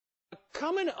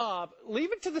coming up,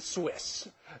 leave it to the Swiss.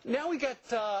 Now we got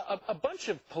a bunch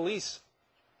of police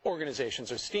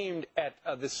organizations are steamed at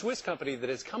the Swiss company that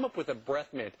has come up with a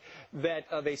breath mint that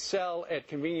they sell at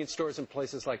convenience stores and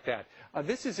places like that.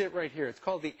 This is it right here. It's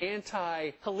called the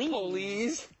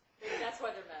anti-police. Maybe that's why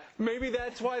they're mad. Maybe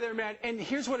that's why they're mad. And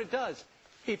here's what it does.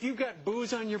 If you've got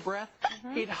booze on your breath,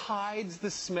 it hides the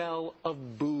smell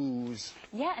of booze.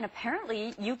 Yeah, and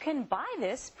apparently you can buy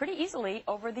this pretty easily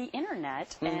over the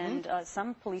internet, and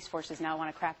some police forces now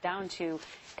want to crack down to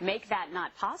make that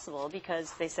not possible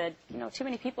because they said, you know, too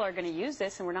many people are going to use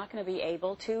this and we're not going to be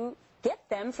able to get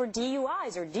them for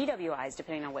DUIs or DWIs,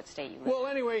 depending on what state you live in. Well,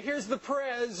 anyway, here's the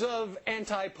prez of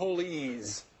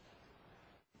anti-police.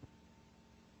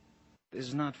 This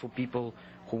is not for people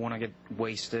who want to get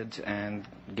wasted and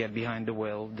get behind the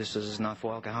wheel. This is not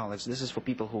for alcoholics. This is for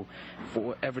people who,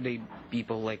 for everyday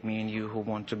people like me and you who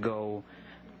want to go,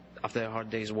 after a hard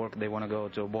day's work, they want to go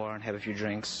to a bar and have a few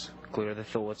drinks, clear their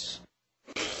thoughts.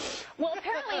 Well,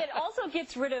 apparently it also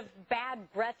gets rid of bad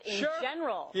breath in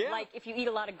general, like if you eat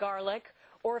a lot of garlic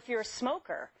or if you're a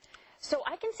smoker. So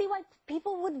I can see why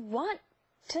people would want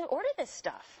to order this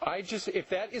stuff. If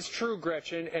that is true,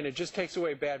 Gretchen, and it just takes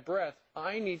away bad breath,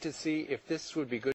 I need to see if this would be good.